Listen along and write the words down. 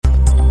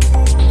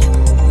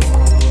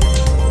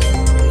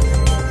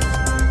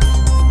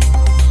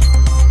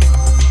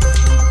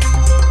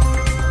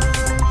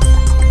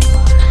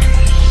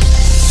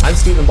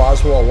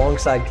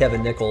alongside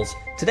Kevin Nichols.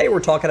 Today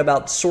we're talking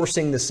about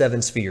sourcing the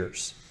 7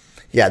 spheres.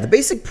 Yeah, the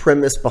basic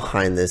premise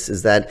behind this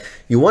is that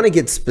you want to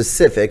get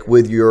specific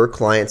with your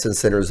clients and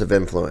centers of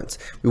influence.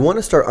 We want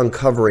to start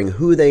uncovering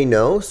who they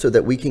know so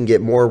that we can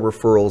get more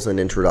referrals and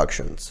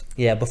introductions.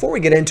 Yeah, before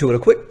we get into it, a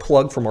quick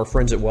plug from our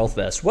friends at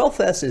WealthVest.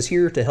 WealthVest is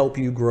here to help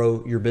you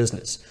grow your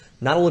business.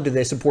 Not only do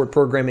they support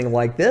programming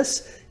like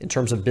this in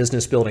terms of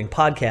business building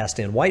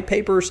podcasts and white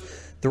papers,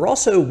 they're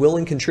also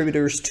willing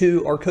contributors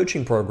to our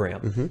coaching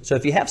program. So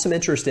if you have some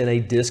interest in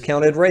a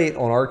discounted rate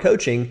on our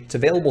coaching, it's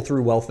available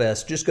through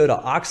WealthVest. Just go to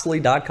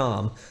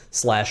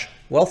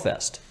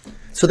oxley.com/WealthVest.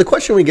 So the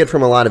question we get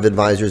from a lot of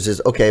advisors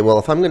is, okay, well,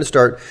 if I'm going to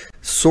start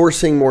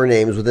sourcing more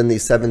names within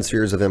these 7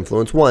 spheres of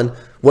influence, one,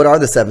 what are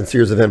the 7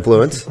 spheres of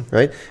influence,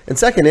 right? And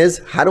second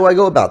is, how do I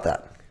go about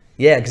that?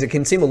 Yeah, because it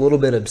can seem a little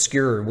bit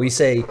obscure. We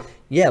say,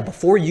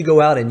 before you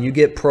go out and you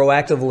get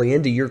proactively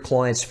into your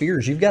client's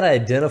spheres, you've got to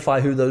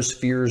identify who those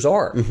spheres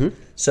are.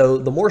 So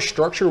the more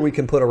structure we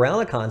can put around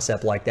a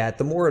concept like that,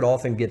 the more it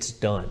often gets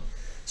done.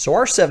 So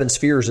our 7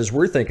 spheres, as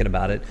we're thinking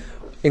about it,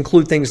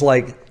 include things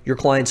like your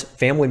client's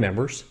family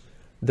members,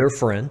 their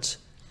friends,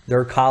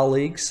 their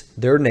colleagues,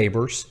 their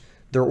neighbors,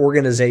 their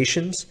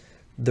organizations,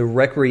 the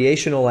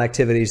recreational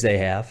activities they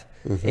have,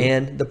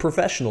 and the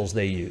professionals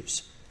they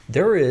use.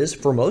 There is,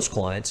 for most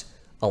clients,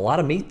 a lot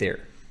of meat there.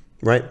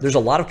 Right. There's a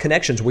lot of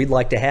connections we'd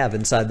like to have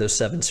inside those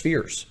 7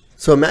 spheres.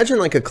 So imagine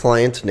like a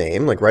client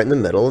name, like right in the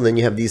middle, and then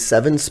you have these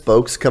 7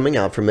 spokes coming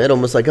out from it,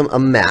 almost like a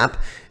map.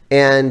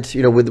 And,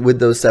 you know, with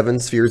those 7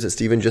 spheres that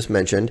Stephen just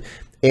mentioned.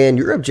 And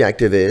your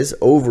objective is,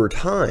 over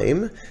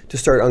time, to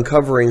start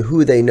uncovering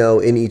who they know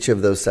in each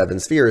of those 7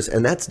 spheres.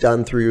 And that's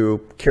done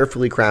through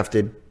carefully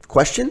crafted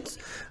questions.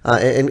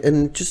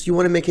 And just you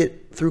want to make it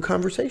through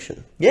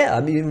conversation. Yeah,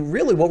 I mean,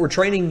 really what we're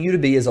training you to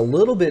be is a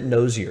little bit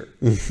nosier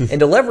and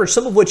to leverage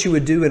some of what you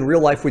would do in real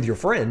life with your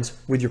friends,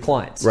 with your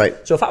clients. Right.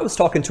 So if I was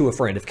talking to a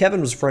friend, if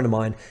Kevin was a friend of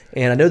mine,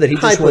 and I know that he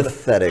just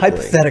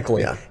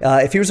hypothetically,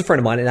 if he was a friend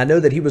of mine and I know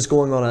that he was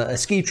going on a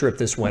ski trip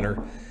this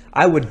winter,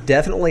 I would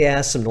definitely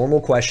ask some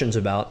normal questions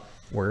about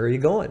where are you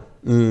going?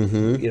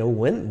 You know,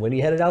 when are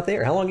you headed out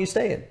there? How long are you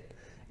staying?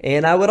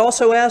 And I would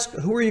also ask,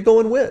 who are you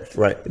going with?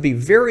 Right. It'd be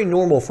very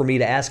normal for me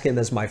to ask him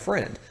as my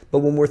friend. But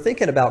when we're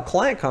thinking about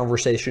client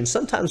conversations,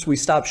 sometimes we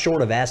stop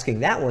short of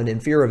asking that one in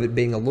fear of it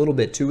being a little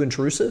bit too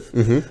intrusive.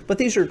 But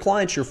these are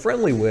clients you're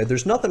friendly with.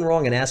 There's nothing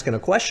wrong in asking a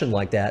question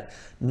like that,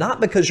 not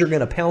because you're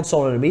going to pounce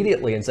on it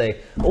immediately and say,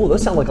 oh,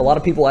 those sound like a lot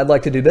of people I'd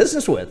like to do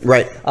business with.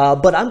 Right.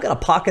 But I'm going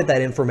to pocket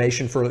that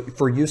information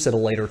for use at a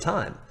later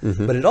time.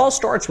 But it all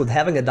starts with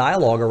having a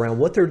dialogue around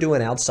what they're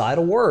doing outside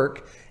of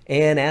work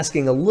and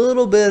asking a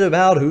little bit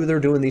about who they're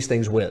doing these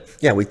things with.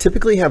 Yeah, we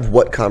typically have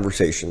what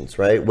conversations,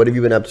 right? What have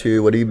you been up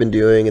to? What have you been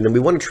doing? And then we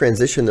want to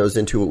transition those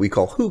into what we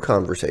call who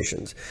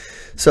conversations.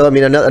 So, I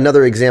mean,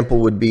 another example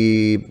would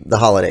be the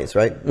holidays,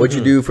 right? What'd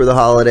you do for the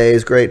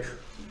holidays? Great.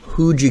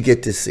 Who'd you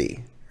get to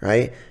see,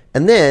 right?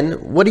 And then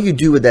what do you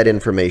do with that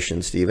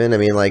information, Stephen? I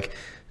mean, like,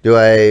 do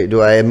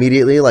I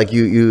immediately, like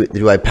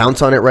do I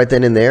pounce on it right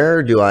then and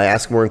there? Do I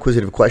ask more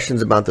inquisitive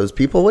questions about those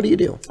people? What do you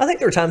do? I think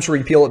there are times where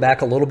you peel it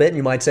back a little bit and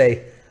you might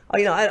say, oh,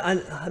 you know,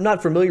 I'm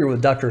not familiar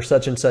with Dr.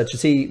 Such and Such.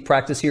 Does he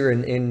practice here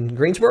in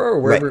Greensboro or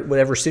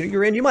whatever city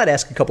you're in? You might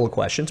ask a couple of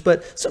questions,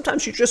 but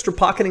sometimes you just are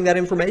pocketing that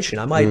information.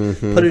 I might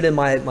put it in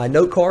my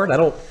note card. I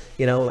don't,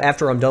 you know,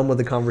 after I'm done with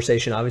the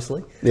conversation,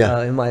 obviously,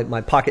 in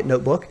my pocket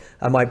notebook.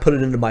 I might put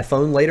it into my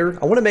phone later.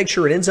 I want to make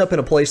sure it ends up in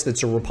a place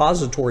that's a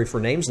repository for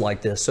names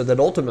like this so that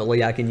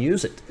ultimately I can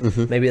use it.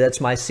 Maybe that's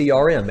my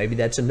CRM. Maybe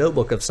that's a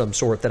notebook of some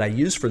sort that I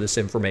use for this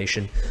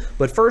information.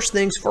 But first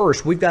things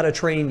first, we've got to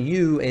train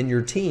you and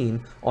your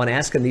team on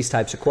asking these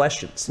types of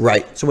questions.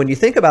 Right. So when you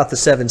think about the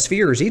 7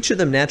 spheres, each of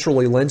them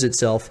naturally lends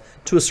itself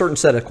to a certain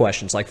set of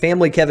questions. Like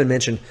family, Kevin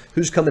mentioned,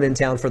 who's coming in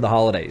town for the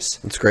holidays?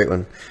 That's a great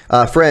one.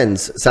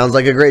 Friends, sounds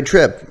like a great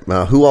trip.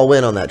 Who all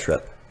went on that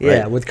trip? Right?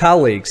 Yeah, with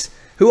colleagues.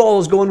 Who all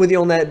is going with you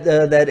on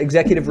that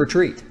executive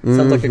retreat?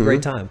 Sounds like a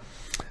great time.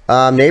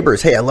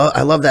 Neighbors. Hey, I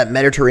love that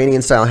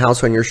Mediterranean style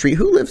house on your street.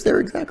 Who lives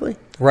there exactly?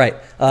 Right.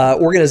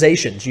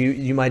 Organizations.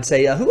 You might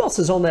say, who else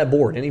is on that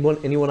board?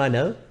 Anyone I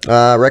know?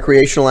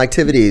 Recreational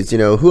activities. You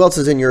know, who else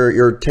is in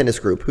your tennis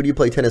group? Who do you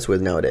play tennis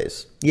with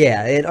nowadays?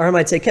 Yeah, or I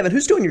might say, Kevin,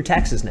 who's doing your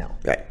taxes now?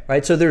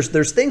 Right. So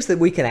there's things that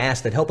we can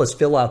ask that help us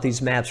fill out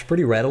these maps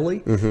pretty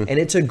readily, and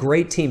it's a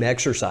great team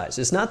exercise.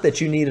 It's not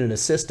that you need an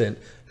assistant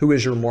who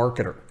is your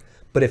marketer.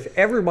 But if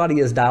everybody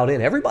is dialed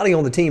in, everybody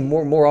on the team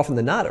more often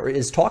than not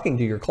is talking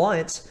to your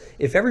clients.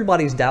 If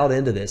everybody's dialed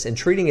into this and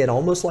treating it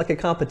almost like a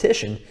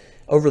competition,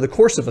 over the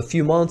course of a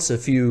few months, a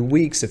few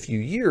weeks, a few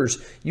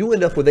years, you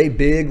end up with a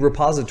big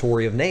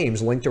repository of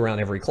names linked around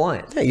every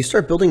client. Yeah, you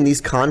start building these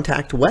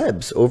contact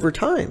webs over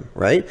time,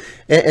 right?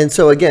 And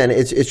so again,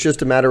 it's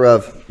just a matter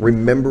of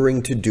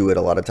remembering to do it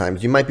a lot of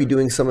times. You might be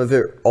doing some of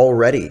it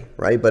already,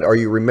 right? But are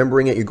you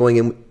remembering it? You're going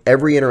in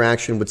every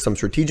interaction with some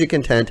strategic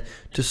intent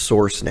to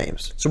source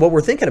names. So what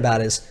we're thinking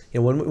about is,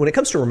 when it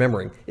comes to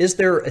remembering, is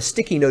there a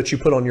sticky note you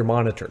put on your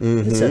monitor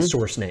that says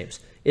source names?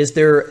 Is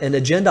there an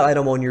agenda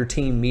item on your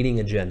team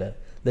meeting agenda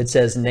that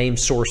says name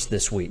source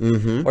this week?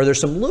 Are there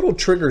some little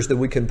triggers that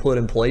we can put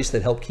in place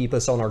that help keep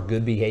us on our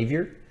good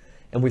behavior?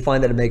 And we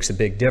find that it makes a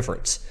big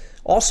difference.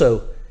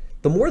 Also,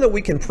 the more that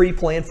we can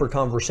pre-plan for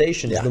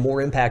conversations, the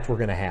more impact we're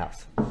going to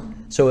have.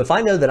 So if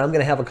I know that I'm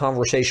going to have a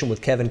conversation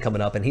with Kevin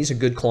coming up and he's a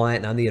good client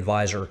and I'm the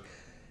advisor,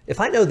 if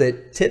I know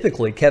that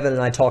typically Kevin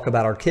and I talk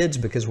about our kids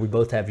because we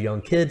both have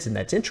young kids and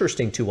that's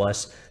interesting to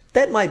us,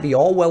 that might be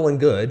all well and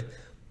good,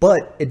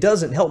 but it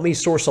doesn't help me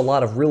source a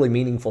lot of really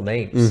meaningful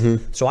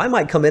names. So I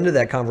might come into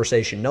that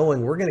conversation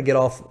knowing we're going to get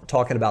off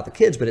talking about the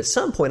kids, but at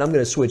some point I'm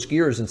going to switch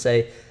gears and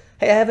say,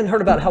 hey, I haven't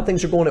heard about how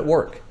things are going at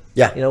work.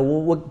 Yeah. You know,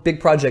 what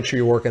big projects are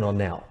you working on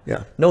now?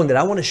 Yeah. Knowing that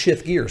I want to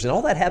shift gears, and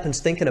all that happens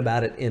thinking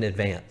about it in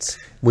advance.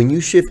 When you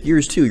shift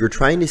gears too, you're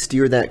trying to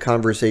steer that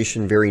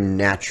conversation very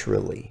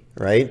naturally,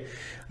 right?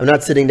 I'm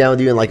not sitting down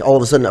with you and like all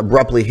of a sudden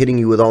abruptly hitting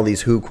you with all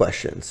these who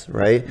questions,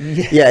 right?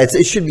 Yeah,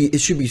 it should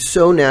be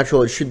so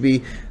natural. It should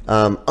be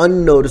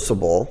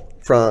unnoticeable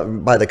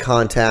by the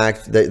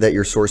contact that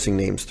you're sourcing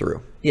names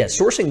through. Yeah,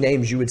 sourcing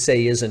names you would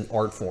say is an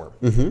art form.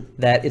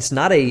 That it's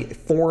not a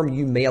form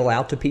you mail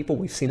out to people.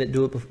 We've seen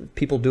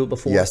people do it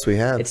before. Yes, we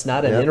have. It's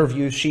not an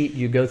interview sheet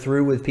you go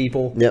through with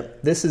people.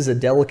 This is a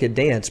delicate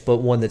dance, but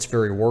one that's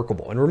very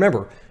workable. And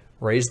remember,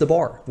 raise the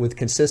bar. With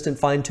consistent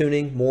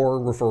fine-tuning, more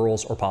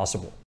referrals are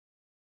possible.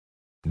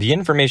 The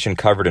information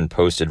covered and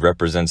posted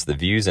represents the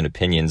views and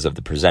opinions of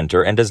the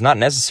presenter and does not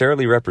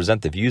necessarily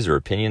represent the views or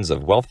opinions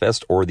of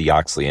WealthVest or the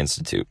Oxley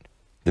Institute.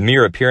 The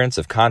mere appearance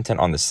of content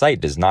on the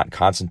site does not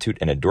constitute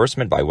an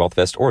endorsement by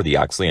WealthVest or the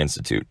Oxley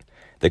Institute.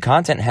 The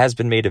content has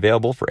been made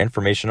available for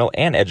informational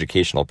and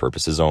educational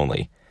purposes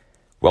only.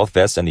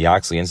 WealthVest and the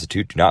Oxley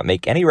Institute do not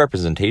make any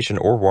representation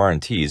or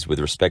warranties with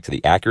respect to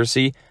the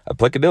accuracy,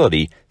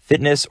 applicability,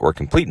 fitness, or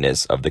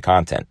completeness of the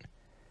content.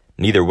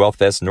 Neither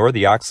WealthVest nor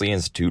the Oxley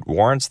Institute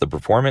warrants the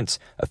performance,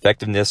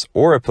 effectiveness,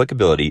 or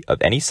applicability of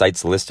any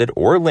sites listed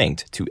or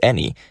linked to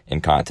any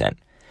in content.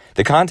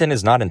 The content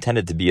is not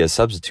intended to be a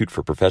substitute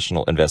for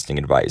professional investing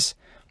advice.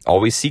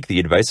 Always seek the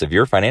advice of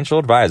your financial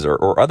advisor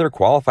or other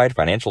qualified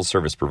financial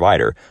service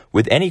provider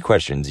with any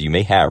questions you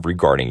may have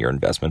regarding your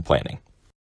investment planning.